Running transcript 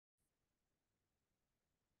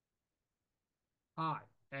Hi,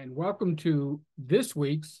 and welcome to this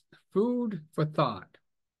week's Food for Thought.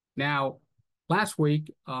 Now, last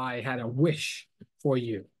week I had a wish for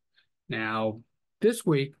you. Now, this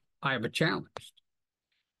week I have a challenge.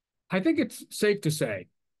 I think it's safe to say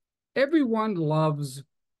everyone loves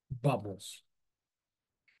bubbles.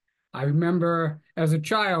 I remember as a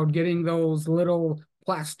child getting those little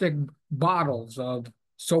plastic bottles of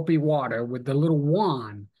soapy water with the little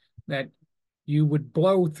wand that you would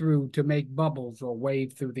blow through to make bubbles or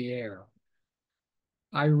wave through the air.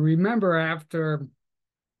 I remember after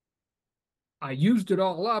I used it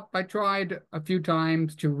all up, I tried a few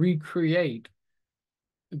times to recreate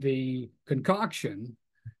the concoction,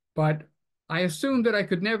 but I assumed that I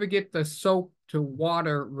could never get the soap to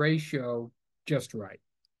water ratio just right.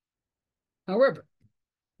 However,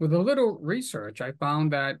 with a little research, I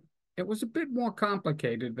found that it was a bit more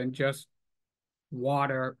complicated than just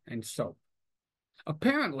water and soap.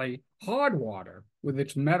 Apparently, hard water with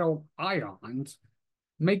its metal ions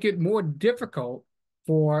make it more difficult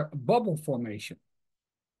for bubble formation.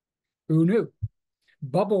 Who knew?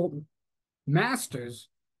 Bubble masters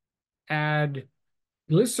add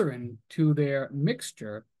glycerin to their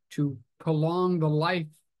mixture to prolong the life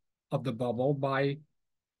of the bubble by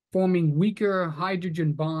forming weaker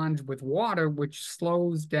hydrogen bonds with water, which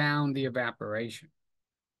slows down the evaporation.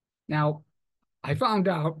 Now, I found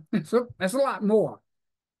out there's a lot more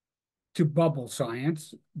to bubble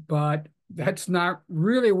science, but that's not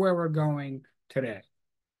really where we're going today.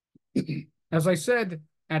 As I said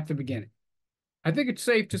at the beginning, I think it's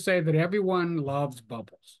safe to say that everyone loves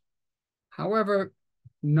bubbles. However,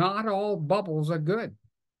 not all bubbles are good.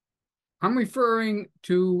 I'm referring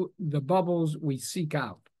to the bubbles we seek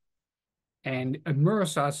out and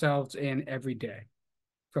immerse ourselves in every day.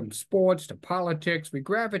 From sports to politics, we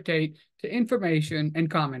gravitate to information and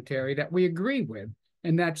commentary that we agree with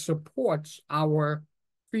and that supports our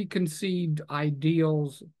preconceived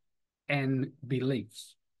ideals and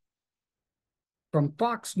beliefs. From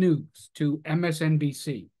Fox News to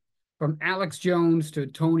MSNBC, from Alex Jones to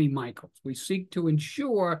Tony Michaels, we seek to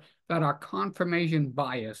ensure that our confirmation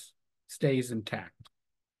bias stays intact.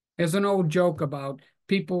 There's an old joke about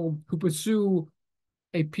people who pursue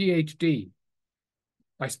a PhD.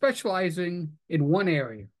 By specializing in one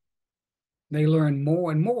area, they learn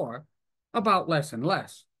more and more about less and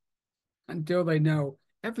less until they know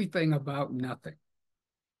everything about nothing.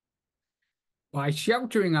 By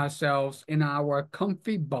sheltering ourselves in our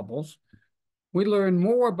comfy bubbles, we learn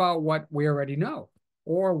more about what we already know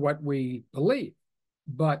or what we believe,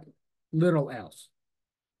 but little else.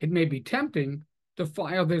 It may be tempting to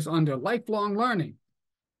file this under lifelong learning,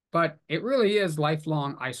 but it really is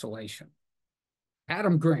lifelong isolation.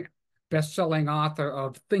 Adam Grant, best-selling author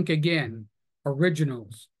of Think Again,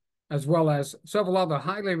 Originals, as well as several other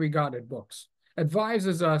highly regarded books,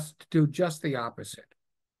 advises us to do just the opposite.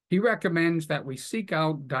 He recommends that we seek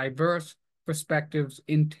out diverse perspectives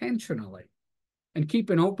intentionally and keep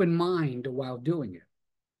an open mind while doing it.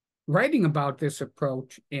 Writing about this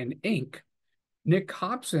approach in Ink, Nick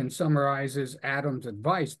Hobson summarizes Adam's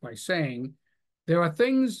advice by saying, there are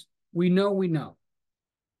things we know,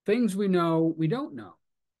 things we know we don't know,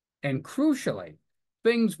 and crucially,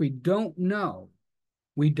 things we don't know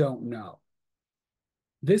we don't know.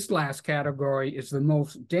 This last category is the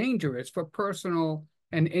most dangerous for personal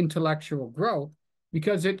and intellectual growth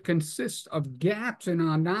because it consists of gaps in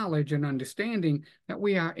our knowledge and understanding that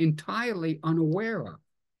we are entirely unaware of.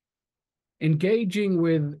 Engaging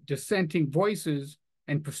with dissenting voices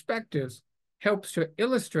and perspectives helps to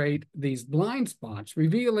illustrate these blind spots,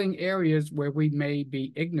 revealing areas where we may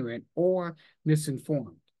be ignorant or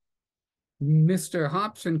misinformed. Mr.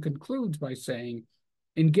 Hobson concludes by saying,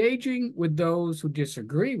 engaging with those who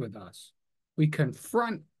disagree with us, we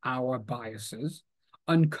confront our biases,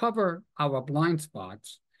 uncover our blind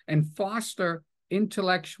spots, and foster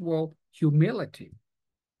intellectual humility.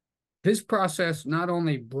 This process not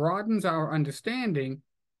only broadens our understanding,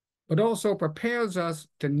 but also prepares us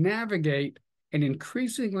to navigate an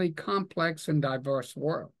increasingly complex and diverse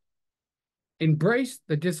world. Embrace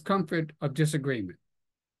the discomfort of disagreement.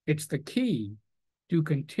 It's the key to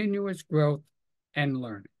continuous growth and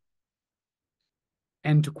learning.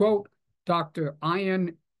 And to quote Dr.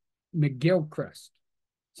 Ian McGilchrist,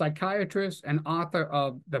 psychiatrist and author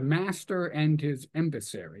of The Master and His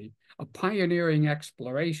Emissary, a pioneering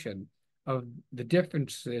exploration of the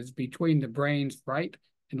differences between the brain's right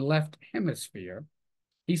and left hemisphere,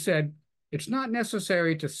 he said, it's not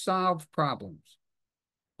necessary to solve problems,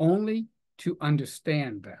 only to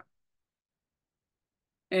understand them.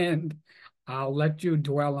 And I'll let you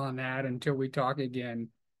dwell on that until we talk again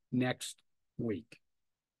next week.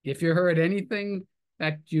 If you heard anything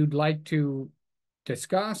that you'd like to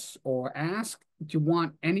discuss or ask, if you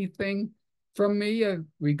want anything from me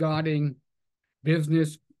regarding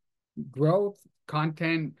business growth,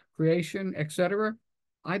 content creation, etc.,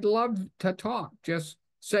 I'd love to talk. Just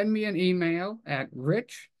send me an email at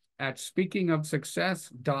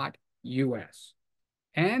rich@speakingofsuccess.us.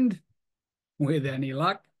 And with any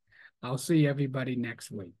luck, I'll see everybody next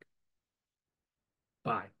week.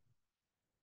 Bye.